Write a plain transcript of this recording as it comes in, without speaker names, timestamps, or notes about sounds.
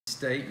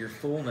state your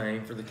full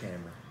name for the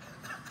camera.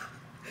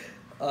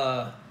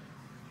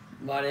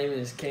 My name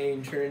is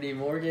Kane Trinity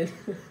Morgan.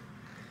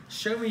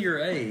 Show me your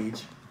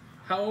age.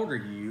 How old are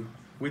you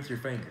with your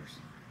fingers?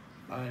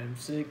 I am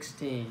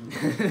 16.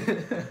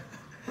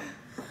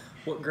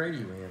 What grade are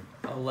you in?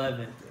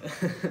 11th.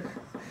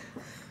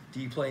 Do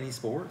you play any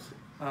sports?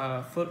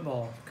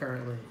 Football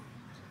currently.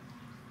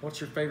 What's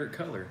your favorite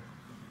color?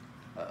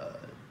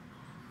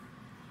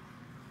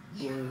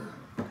 Blue.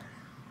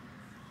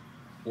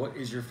 What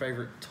is your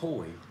favorite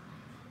toy?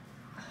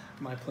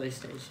 My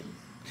PlayStation.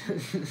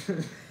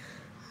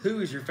 Who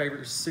is your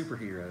favorite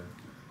superhero?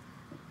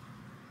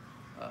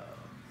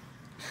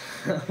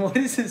 What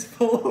is this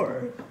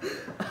for?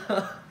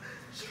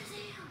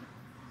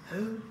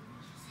 Who?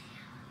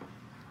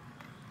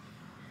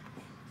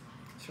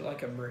 Is there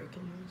like a break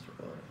in this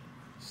or what?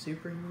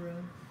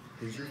 Superhero?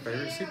 Who's your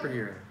favorite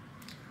superhero?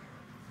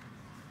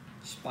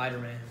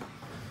 Spider-Man.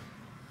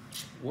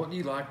 What do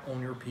you like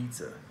on your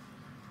pizza?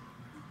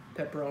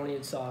 Pepperoni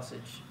and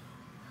sausage.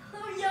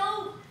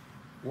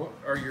 What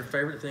are your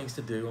favorite things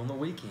to do on the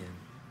weekend?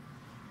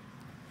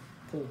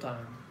 Pool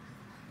time.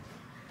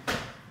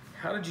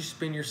 How did you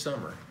spend your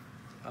summer?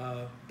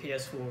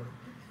 PS4.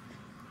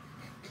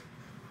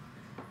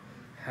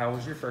 How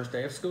was your first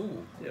day of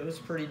school? It was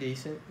pretty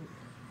decent.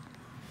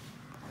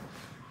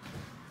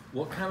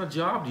 What kind of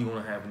job do you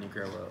want to have when you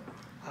grow up?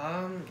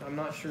 I'm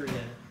not sure yet.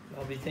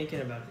 I'll be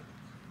thinking about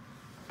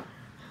it.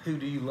 Who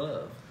do you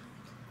love?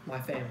 My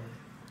family.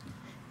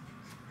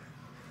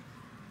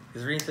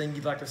 Is there anything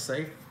you'd like to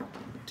say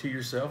to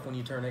yourself when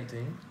you turn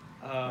 18?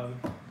 I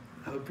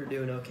hope you're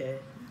doing okay.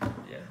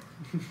 Yeah.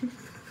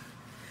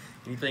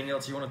 Anything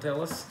else you want to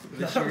tell us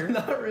this No, year?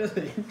 not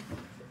really.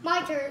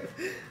 My turn.